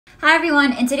Hi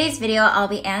everyone, in today's video, I'll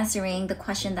be answering the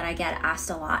question that I get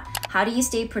asked a lot. How do you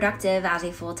stay productive as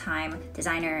a full-time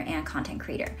designer and content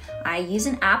creator? I use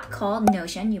an app called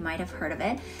Notion, you might have heard of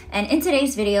it. And in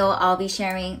today's video, I'll be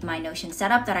sharing my Notion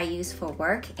setup that I use for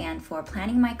work and for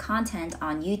planning my content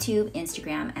on YouTube,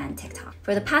 Instagram, and TikTok.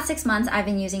 For the past 6 months, I've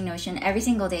been using Notion every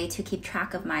single day to keep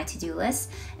track of my to-do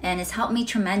list, and it's helped me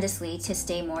tremendously to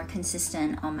stay more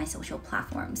consistent on my social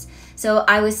platforms. So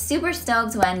I was super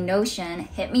stoked when Notion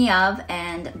hit me up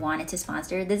and wanted to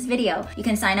sponsor this video. You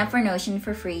can sign up for Notion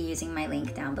for free using my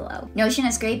link down below. Notion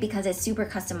is great because it's super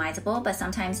customizable, but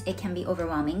sometimes it can be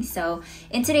overwhelming. So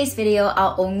in today's video,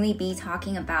 I'll only be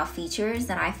talking about features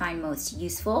that I find most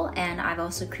useful, and I've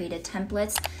also created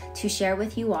templates to share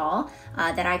with you all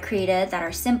that I created that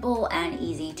are simple and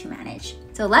easy to manage.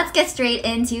 So let's get straight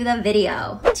into the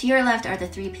video. To your left are the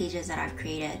 3 pages that I've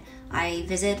created. I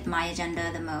visit my agenda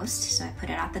the most, so I put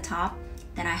it at the top.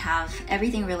 Then I have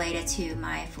everything related to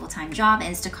my full-time job,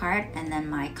 Instacart, and then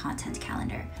my content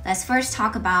calendar. Let's first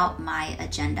talk about my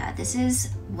agenda. This is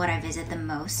what I visit the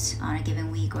most on a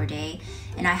given week or day.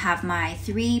 And I have my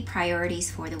 3 priorities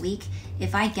for the week.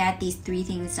 If I get these 3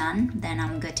 things done, then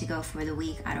I'm good to go for the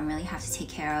week. I don't really have to take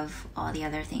care of all the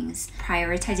other things.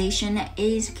 Prioritization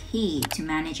is key to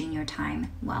managing your time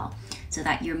well, so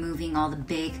that you're moving all the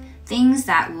big things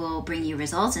that will bring you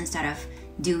results instead of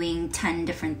doing 10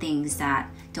 different things that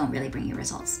don't really bring you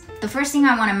results. The first thing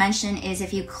I want to mention is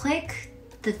if you click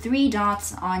the 3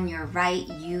 dots on your right,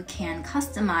 you can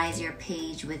customize your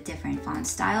page with different font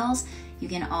styles. You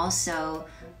can also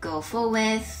go full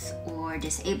width or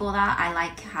disable that. I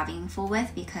like having full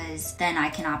width because then I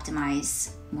can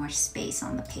optimize more space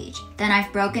on the page. Then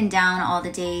I've broken down all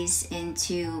the days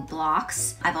into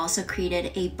blocks. I've also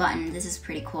created a button, this is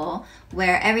pretty cool,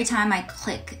 where every time I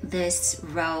click this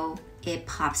row, it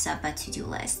pops up a to-do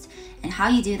list. And how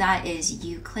you do that is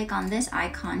you click on this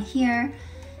icon here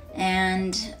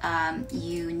and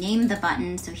you name the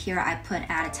button. So here I put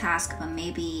add a task, but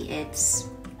maybe it's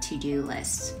to-do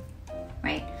list,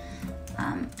 right?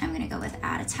 I'm gonna go with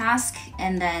add a task,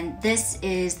 and then this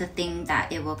is the thing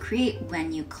that it will create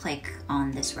when you click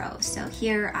on this row. So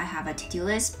here I have a to-do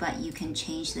list, but you can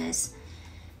change this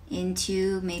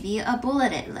into maybe a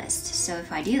bulleted list. So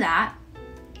if I do that,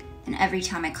 and every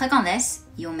time I click on this,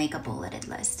 you'll make a bulleted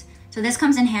list. So this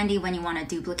comes in handy when you want to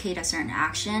duplicate a certain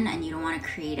action and you don't want to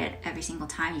create it every single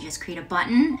time. You just create a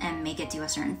button and make it do a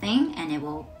certain thing, and it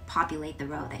will populate the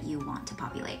row that you want to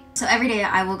populate. So every day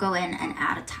I will go in and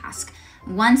add a task.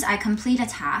 Once I complete a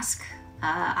task,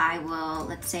 I will,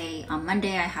 let's say on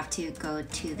Monday I have to go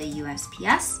to the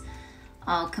USPS.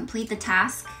 I'll complete the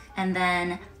task, and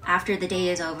then after the day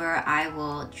is over, I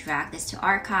will drag this to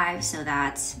archive so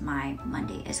that my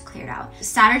Monday is cleared out.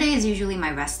 Saturday is usually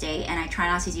my rest day, and I try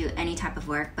not to do any type of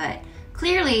work, but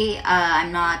clearly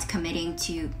I'm not committing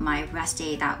to my rest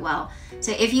day that well.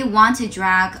 So if you want to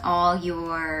drag all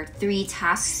your 3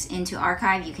 tasks into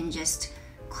archive, you can just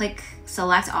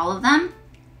select all of them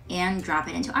and drop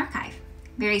it into archive.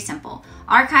 Very simple.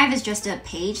 Archive is just a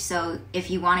page, so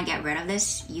if you want to get rid of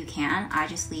this, you can. I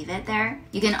just leave it there.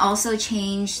 You can also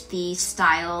change the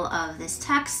style of this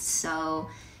text. So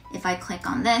if I click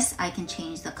on this, I can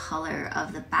change the color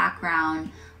of the background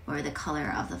or the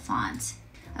color of the font.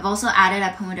 I've also added a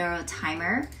Pomodoro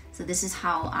timer. So this is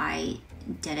how I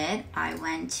did it. I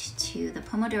went to the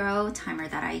Pomodoro timer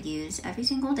that I use every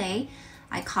single day.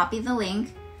 I copy the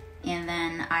link, and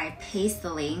then I paste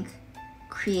the link,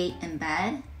 create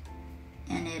embed,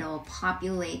 and it'll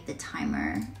populate the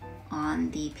timer on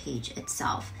the page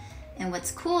itself. And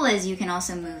what's cool is you can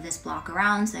also move this block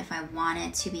around. So if I want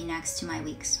it to be next to my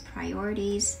week's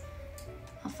priorities,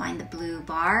 I'll find the blue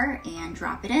bar and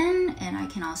drop it in, and I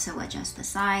can also adjust the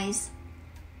size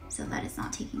so that it's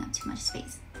not taking up too much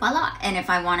space. Voila! And if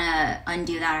I want to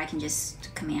undo that, I can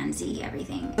just Command Z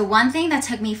everything. The one thing that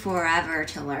took me forever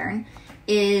to learn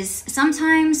is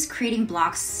sometimes creating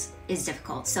blocks is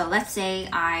difficult. So let's say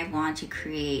I want to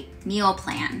create meal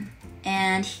plan,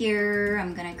 and here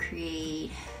I'm gonna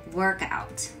create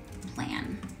workout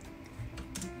plan.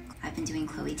 I've been doing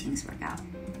Chloe Ting's workout.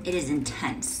 It is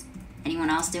intense. Anyone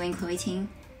else doing Chloe Ting?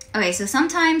 Okay, so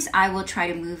sometimes I will try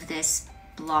to move this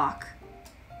block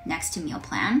next to meal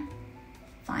plan,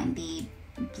 find the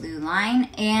blue line,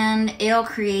 and it'll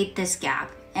create this gap.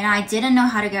 And I didn't know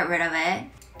how to get rid of it.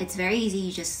 It's very easy.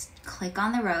 You just click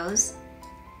on the rows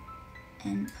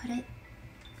and put it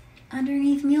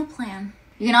underneath meal plan.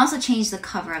 You can also change the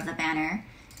cover of the banner.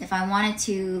 If I wanted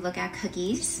to look at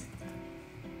cookies,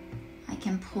 I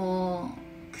can pull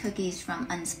cookies from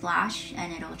Unsplash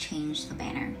and it'll change the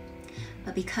banner.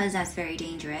 But because that's very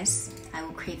dangerous, I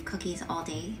will crave cookies all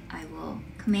day. I will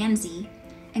Command Z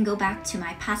and go back to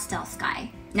my pastel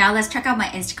sky. Now let's check out my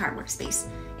Instacart workspace.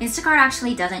 Instacart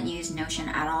actually doesn't use Notion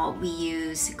at all. We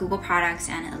use Google products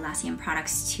and Atlassian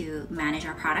products to manage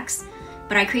our products.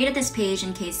 But I created this page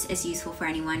in case it's useful for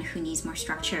anyone who needs more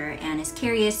structure and is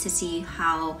curious to see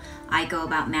how I go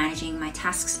about managing my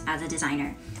tasks as a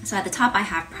designer. So at the top, I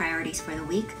have priorities for the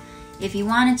week. If you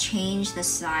want to change the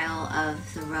style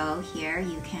of the row here,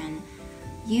 you can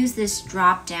use this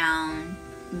drop down.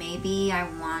 Maybe I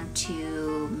want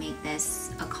to make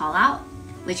this a call out,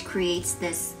 which creates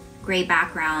this gray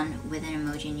background with an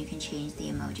emoji, and you can change the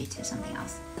emoji to something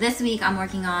else. This week, I'm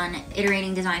working on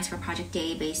iterating designs for Project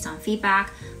Day based on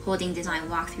feedback, holding design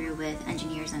walkthrough with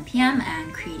engineers and PM,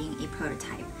 and creating a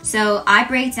prototype. So I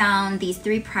break down these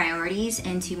 3 priorities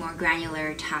into more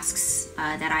granular tasks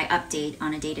that I update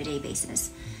on a day-to-day basis.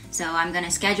 So I'm going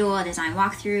to schedule a design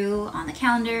walkthrough on the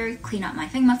calendar, clean up my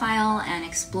Figma file, and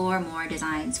explore more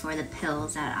designs for the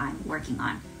pills that I'm working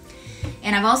on.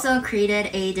 And I've also created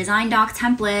a design doc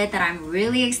template that I'm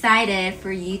really excited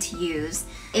for you to use.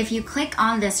 If you click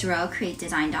on this row, create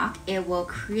design doc, it will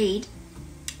create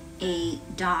a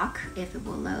doc if it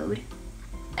will load.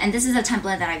 And this is a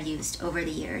template that I've used over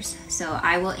the years. So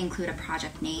I will include a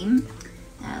project name.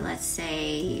 Let's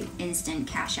say Instant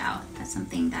Cash Out. That's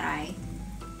something that I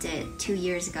did 2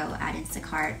 years ago at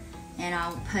Instacart. And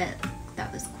I'll put,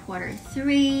 that was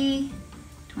Q3,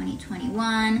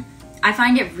 2021. I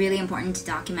find it really important to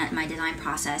document my design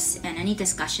process and any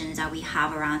discussions that we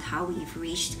have around how we've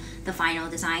reached the final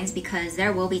designs, because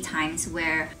there will be times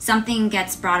where something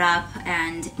gets brought up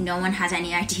and no one has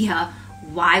any idea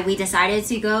why we decided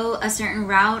to go a certain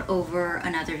route over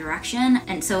another direction.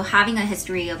 And so having a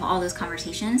history of all those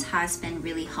conversations has been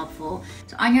really helpful.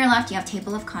 So on your left, you have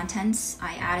table of contents.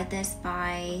 I added this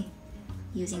by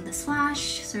using the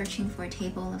slash, searching for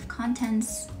table of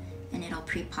contents, and it'll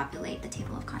pre-populate the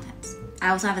table of contents. I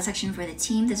also have a section for the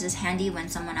team. This is handy when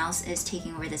someone else is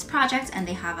taking over this project and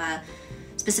they have a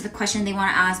specific question they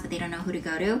want to ask, but they don't know who to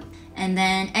go to. And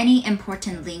then any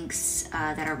important links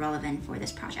that are relevant for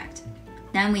this project.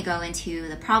 Then we go into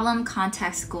the problem,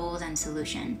 context, goals, and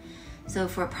solution. So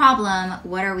for problem,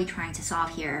 what are we trying to solve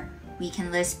here? We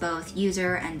can list both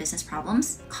user and business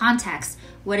problems. Context,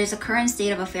 what is the current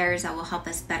state of affairs that will help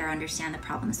us better understand the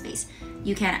problem space?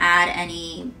 You can add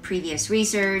any previous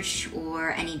research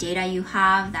or any data you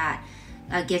have that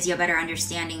gives you a better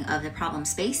understanding of the problem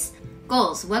space.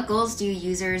 Goals, what goals do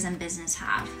users and business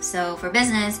have? So for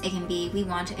business, it can be we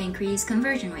want to increase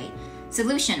conversion rate.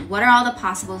 Solution, what are all the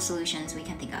possible solutions we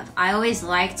can think of? I always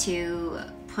like to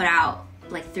put out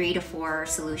like 3 to 4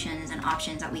 solutions and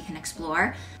options that we can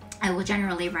explore. I will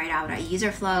generally write out a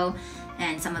user flow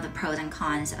and some of the pros and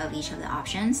cons of each of the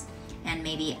options, and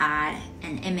maybe add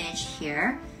an image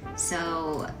here.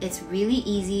 So it's really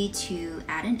easy to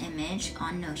add an image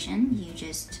on Notion. You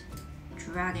just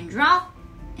drag and drop,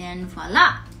 and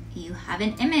voila, you have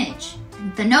an image.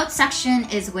 The notes section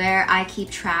is where I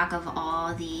keep track of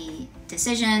all the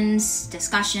decisions,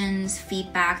 discussions,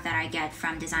 feedback that I get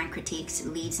from design critiques,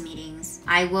 leads meetings.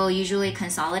 I will usually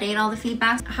consolidate all the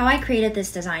feedback. How I created this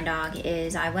design doc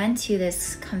is I went to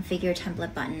this configure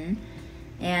template button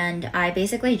and I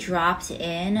basically dropped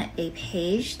in a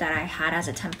page that I had as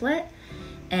a template.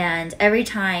 And every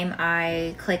time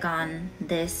I click on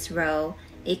this row,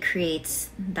 it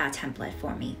creates that template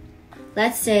for me.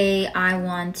 Let's say I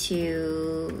want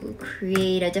to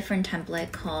create a different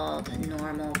template called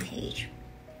normal page.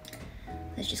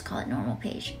 Let's just call it normal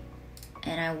page.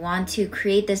 And I want to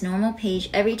create this normal page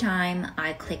every time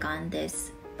I click on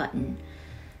this button.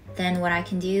 Then what I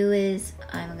can do is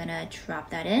I'm gonna drop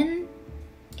that in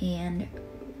and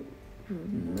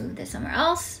move this somewhere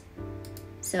else.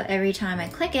 So every time I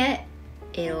click it,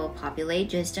 it'll populate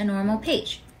just a normal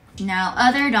page. Now,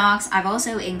 other docs, I've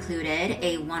also included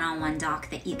a one-on-one doc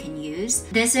that you can use.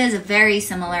 This is very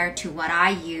similar to what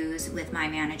I use with my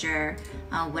manager,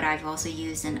 what I've also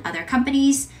used in other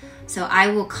companies. So I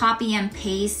will copy and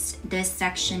paste this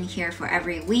section here for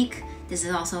every week. This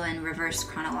is also in reverse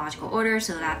chronological order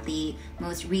so that the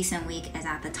most recent week is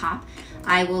at the top.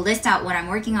 I will list out what I'm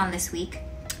working on this week,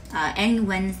 any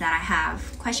wins that I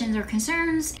have, questions or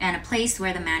concerns, and a place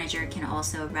where the manager can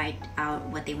also write out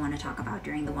what they want to talk about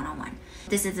during the one-on-one.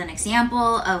 This is an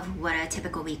example of what a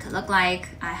typical week could look like.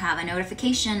 I have a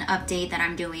notification update that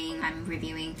I'm doing. I'm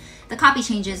reviewing the copy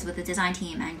changes with the design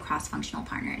team and cross-functional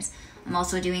partners. I'm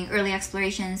also doing early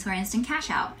explorations for instant cash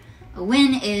out. A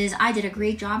win is I did a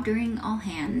great job during all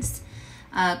hands.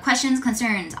 Questions,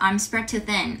 concerns, I'm spread too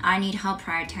thin. I need help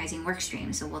prioritizing work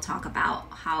streams. So we'll talk about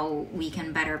how we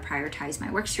can better prioritize my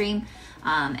work stream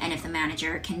and if the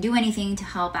manager can do anything to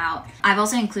help out. I've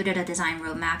also included a design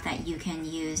roadmap that you can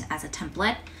use as a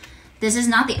template. This is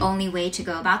not the only way to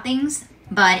go about things,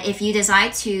 but if you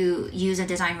decide to use a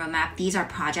design roadmap, these are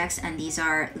projects and these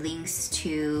are links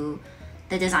to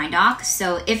the design doc.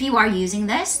 So if you are using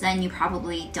this, then you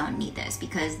probably don't need this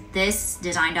because this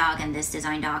design doc and this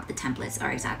design doc, the templates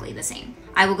are exactly the same.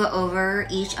 I will go over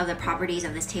each of the properties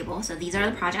of this table. So these are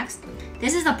the projects.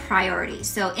 This is the priority.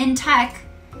 So in tech,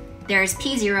 there's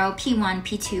P0, P1,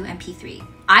 P2, and P3.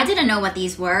 I didn't know what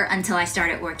these were until I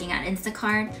started working at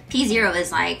Instacart. P0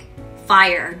 is like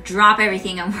fire, drop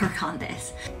everything and work on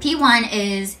this. P1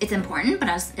 is, it's important, but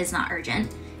it's not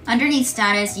urgent. Underneath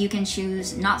status, you can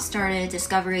choose not started,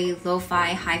 discovery, lo-fi,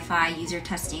 hi-fi, user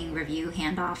testing, review,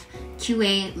 handoff,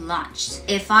 QA, launched.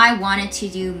 If I wanted to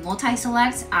do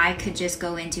multi-select, I could just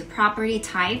go into property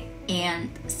type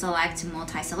and select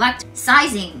multi-select.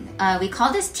 Sizing, we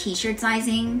call this t-shirt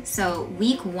sizing. So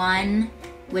week 1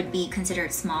 would be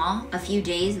considered small. A few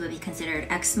days would be considered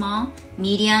X small.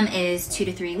 Medium is 2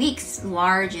 to 3 weeks.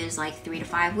 Large is like 3 to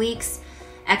 5 weeks.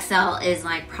 XL is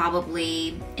like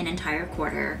probably an entire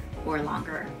quarter or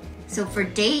longer. So for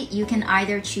date, you can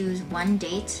either choose one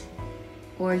date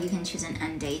or you can choose an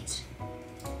end date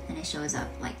and it shows up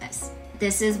like this.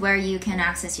 This is where you can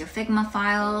access your Figma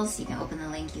files. You can open the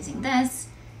link using this.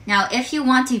 Now, if you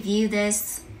want to view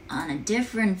this on a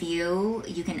different view,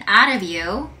 you can add a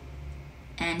view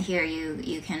and here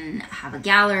you can have a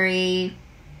gallery,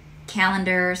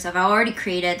 calendar. So I've already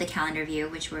created the calendar view,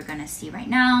 which we're gonna see right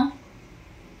now.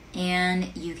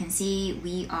 And you can see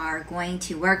we are going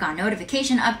to work on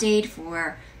notification update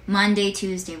for Monday,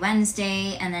 Tuesday,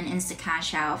 Wednesday, and then Insta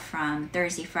Cash Out from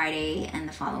Thursday, Friday, and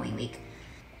the following week.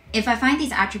 If I find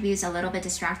these attributes a little bit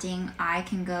distracting, I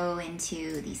can go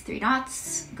into these 3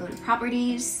 dots, go to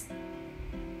properties,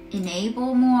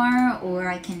 enable more, or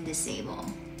I can disable.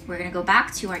 We're gonna go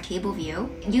back to our table view.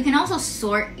 You can also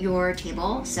sort your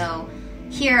table. So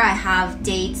here I have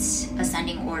dates,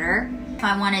 ascending order. If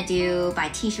I want to do by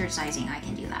t-shirt sizing, I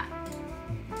can do that.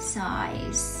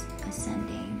 Size,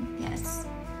 ascending, yes.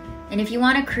 And if you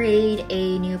want to create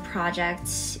a new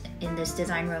project in this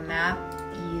design roadmap,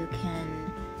 you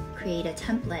can create a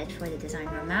template for the design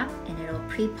roadmap and it'll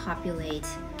pre-populate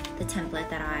the template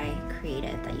that I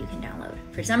created that you can download.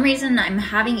 For some reason, I'm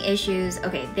having issues.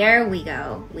 Okay, there we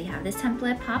go. We have this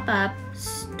template pop up,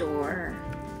 store,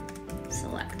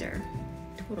 selector.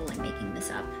 Totally making this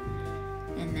up.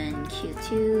 And then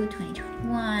Q2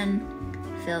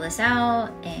 2021, fill this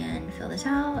out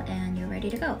and you're ready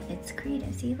to go. It's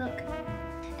creative, see, look.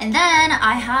 And then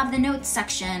I have the notes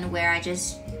section where I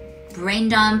just brain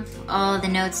dump all the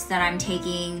notes that I'm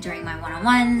taking during my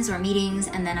one-on-ones or meetings,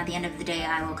 and then at the end of the day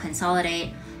I will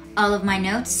consolidate all of my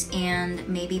notes and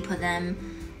maybe put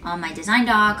them on my design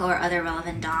doc or other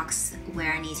relevant docs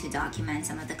where I need to document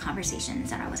some of the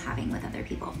conversations that I was having with other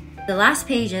people. The last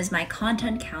page is my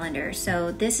content calendar.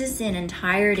 So this is an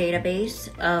entire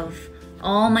database of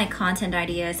all my content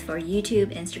ideas for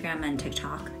YouTube, Instagram, and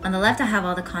TikTok. On the left, I have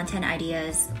all the content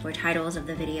ideas or titles of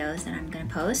the videos that I'm gonna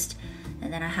post.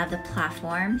 And then I have the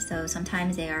platform. So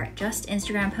sometimes they are just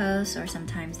Instagram posts or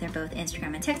sometimes they're both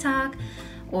Instagram and TikTok,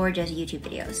 or just YouTube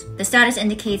videos. The status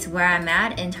indicates where I'm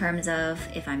at in terms of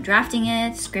if I'm drafting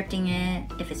it, scripting it,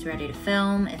 if it's ready to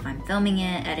film, if I'm filming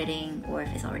it, editing, or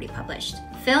if it's already published.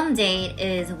 Film date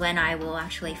is when I will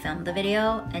actually film the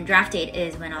video, and draft date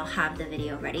is when I'll have the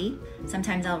video ready.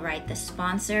 Sometimes I'll write the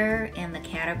sponsor and the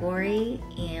category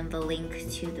and the link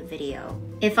to the video.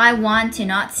 If I want to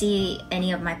not see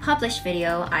any of my published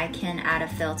video, I can add a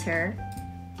filter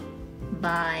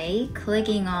by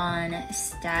clicking on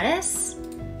status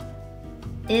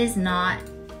is not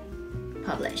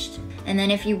published. And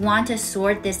then if you want to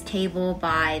sort this table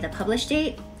by the published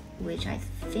date, which I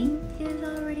think is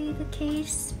already the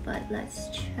case, but let's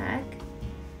check.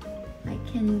 I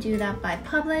can do that by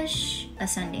publish,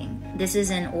 ascending. This is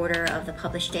in order of the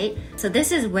published date. So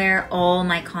this is where all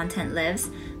my content lives.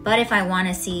 But if I want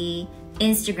to see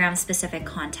Instagram specific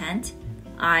content,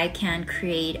 I can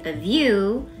create a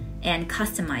view and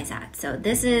customize that. So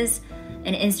this is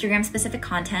an Instagram specific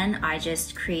content. I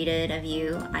just created a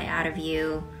view, I add a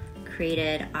view,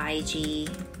 created IG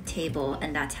table,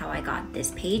 and that's how I got this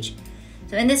page.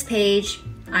 So in this page,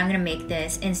 I'm gonna make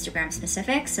this Instagram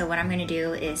specific. So what I'm gonna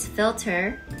do is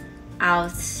filter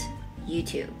out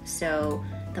YouTube. So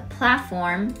the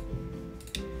platform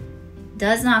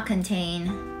does not contain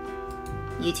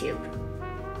YouTube,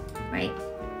 right?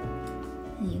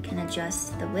 And you can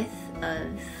adjust the width of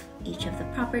each of the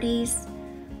properties.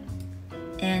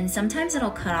 and sometimes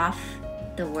it'll cut off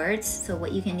the words. So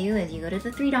what you can do is you go to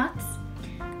the three dots,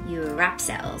 you wrap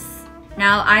cells.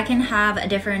 Now I can have a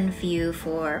different view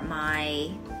for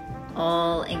my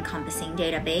all-encompassing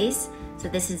database. So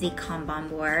this is the Kanban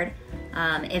board.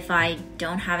 If I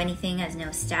don't have anything as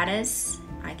no status,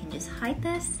 I can just hide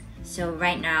this. So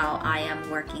right now I am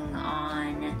working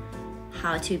on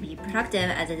how to be productive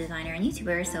as a designer and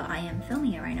YouTuber. So I am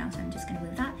filming it right now. So I'm just gonna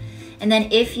move that. And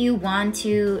then if you want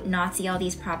to not see all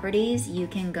these properties, you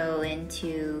can go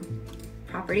into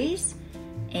properties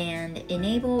and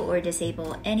enable or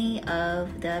disable any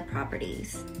of the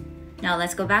properties. Now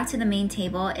let's go back to the main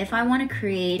table. If I want to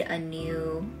create a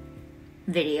new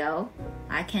video,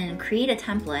 I can create a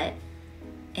template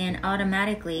and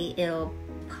automatically it'll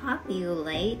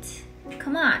populate.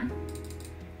 Come on,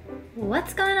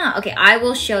 what's going on? Okay, I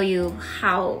will show you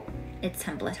how it's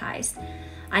templatized.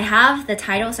 I have the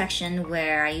title section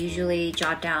where I usually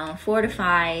jot down 4 to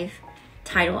 5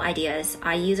 title ideas.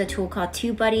 I use a tool called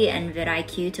TubeBuddy and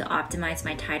vidIQ to optimize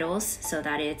my titles so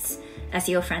that it's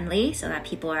SEO friendly, so that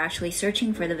people are actually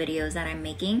searching for the videos that I'm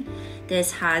making.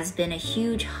 This has been a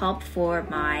huge help for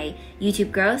my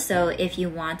YouTube growth, so if you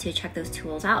want to check those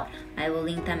tools out, I will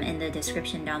link them in the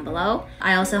description down below.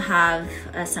 I also have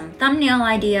some thumbnail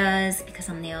ideas because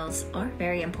thumbnails are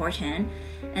very important.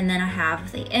 And then I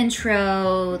have the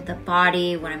intro, the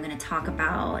body, what I'm going to talk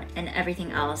about, and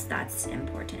everything else that's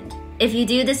important. If you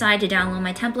do decide to download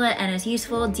my template and it's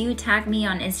useful, do tag me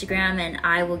on Instagram and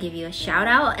I will give you a shout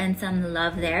out and some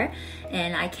love there.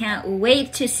 And I can't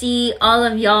wait to see all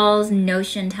of y'all's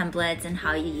Notion templates and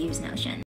how you use Notion.